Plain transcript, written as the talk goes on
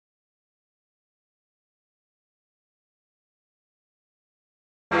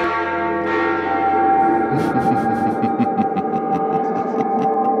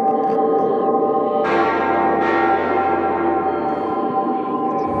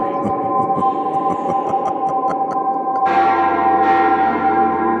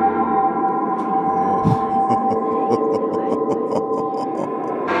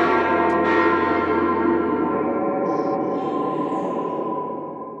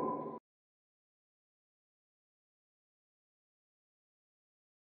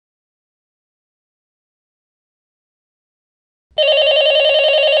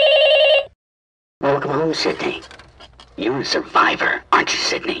Hello, Sydney. You're a survivor, aren't you,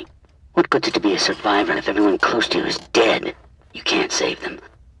 Sydney? What good's it to be a survivor if everyone close to you is dead? You can't save them.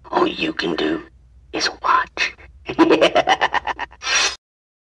 All you can do is watch.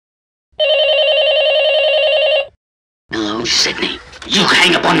 Hello, Sydney. You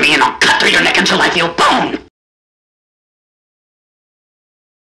hang up on me and I'll cut through your neck until I feel bone!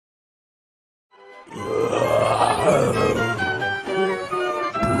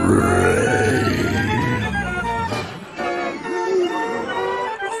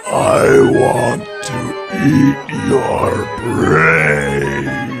 I want to eat your brains.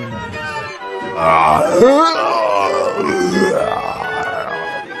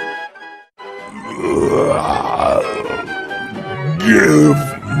 Give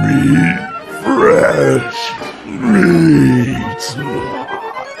me fresh meat.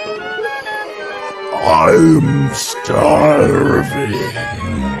 I'm starving.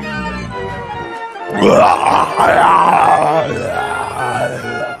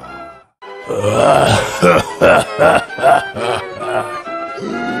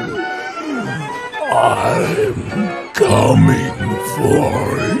 I'm coming for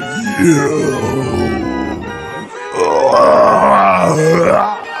you.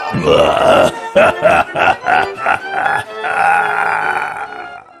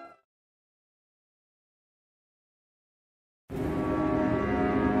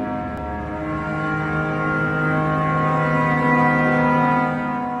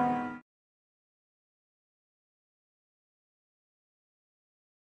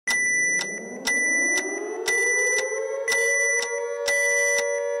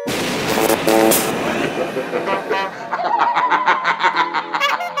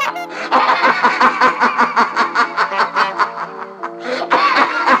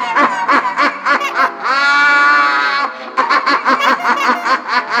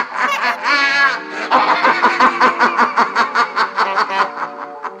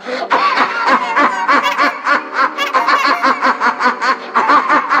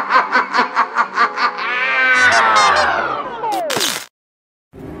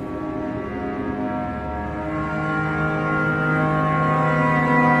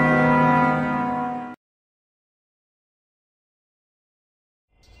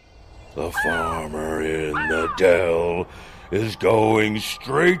 The farmer in the dell is going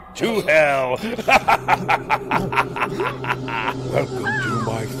straight to hell. Welcome to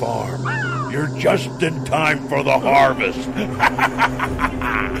my farm. You're just in time for the harvest.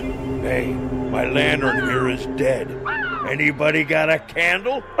 Hey, my lantern here is dead. Anybody got a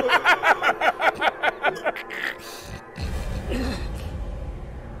candle?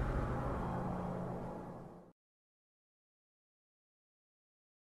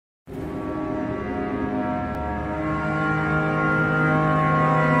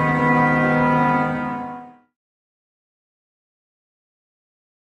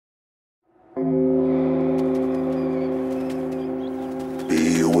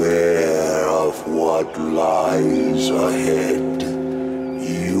 Beware of what lies ahead.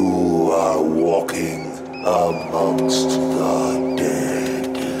 You are walking amongst the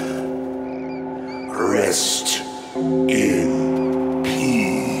dead. Rest in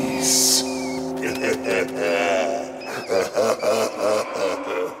peace.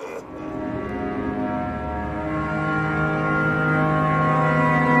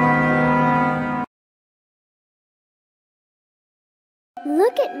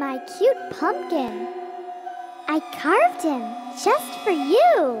 Look at my cute pumpkin. I carved him just for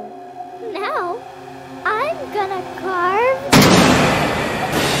you. Now, I'm gonna carve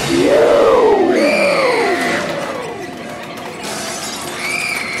you.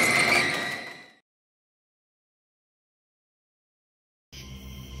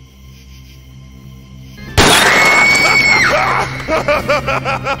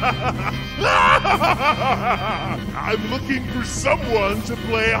 I'm looking for someone to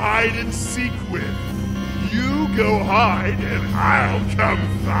play hide and seek with. You go hide and I'll come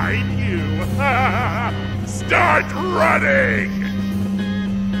find you. Start running!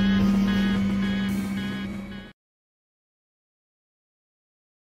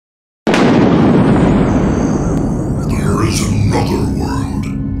 There is another world,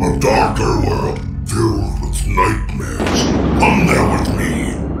 a darker world, filled with nightmares. Come there with me.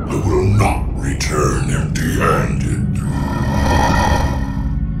 I will not return empty-handed.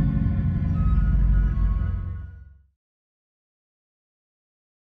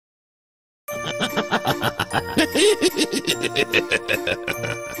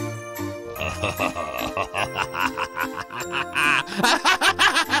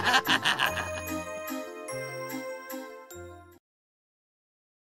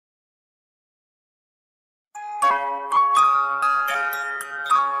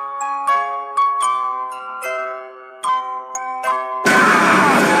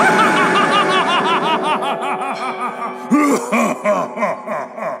 The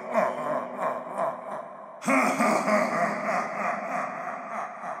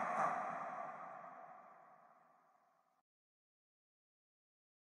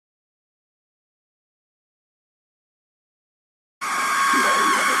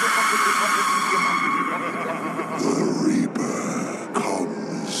Reaper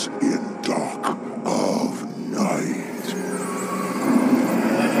comes in dark of night.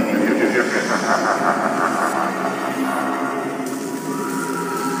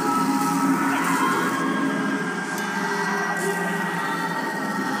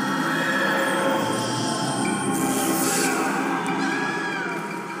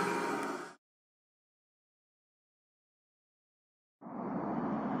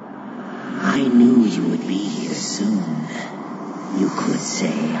 I knew you would be here soon. You could say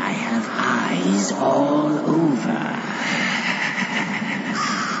I have eyes all over.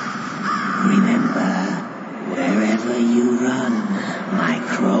 Remember, wherever you run, my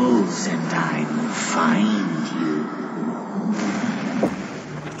crows and I will find you.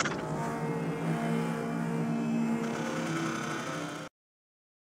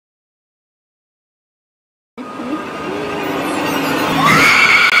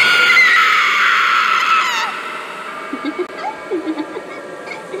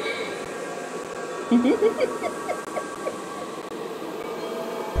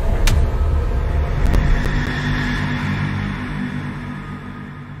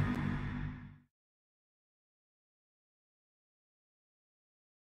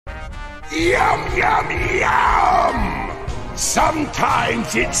 Yum, yum, yum!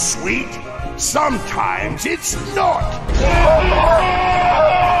 Sometimes it's sweet, sometimes it's not.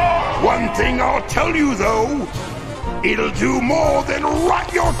 One thing I'll tell you though, it'll do more than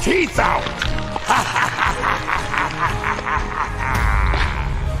rot your teeth out. Ha ha!